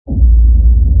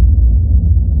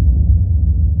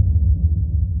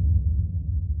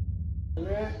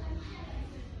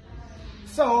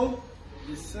So,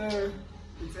 yes sir,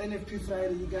 it's NFP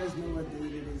Friday. You guys know what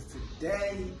day it is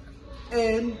today.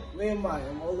 And where am I?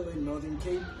 I'm all the way in Northern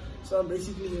Cape. So I'm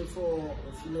basically here for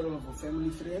a funeral of a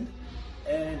family friend.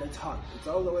 And it's hot. It's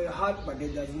all the way hot, but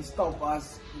it doesn't stop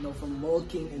us, from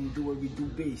working and do what we do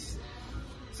best.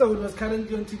 So it was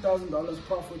currently on $2,000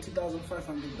 par for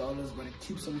 $2,500, but it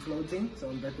keeps on floating. So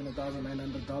I'm back on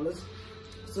 $1,900.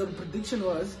 So the prediction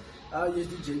was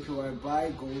USD JPY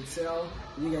buy, gold sell.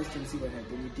 And you guys can see what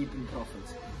happened. We're deep in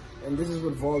profits. And this is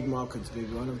with Vault Markets,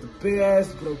 baby. One of the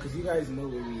best brokers. You guys know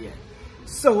where we at.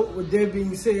 So with that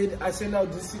being said, I sent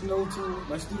out this signal to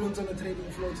my students on the trading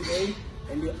floor today,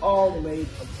 and they all made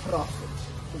a profit.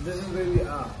 So this is where we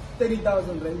are.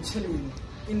 30,000 Rand chilling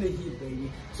in the heat,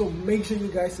 baby. So make sure you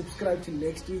guys subscribe to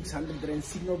next week's 100 Rand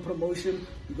signal promotion.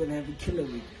 We're gonna have a killer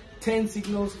week. 10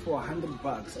 signals for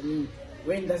 $100. I mean,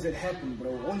 when does it happen,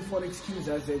 bro? Only Forex Kings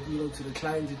does that, to the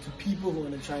clients and to people who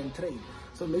wanna try and trade.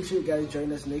 So make sure you guys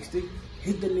join us next week.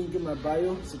 Hit the link in my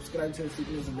bio, subscribe to the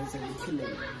signals, and let's have a killer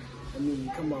week. I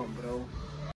mean, come on, bro.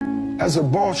 As a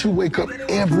boss, you wake up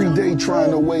every day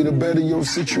trying a way to better your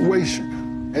situation,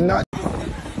 and not. Did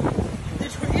you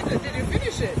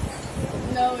finish it?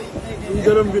 No, they didn't. You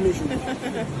didn't finish it.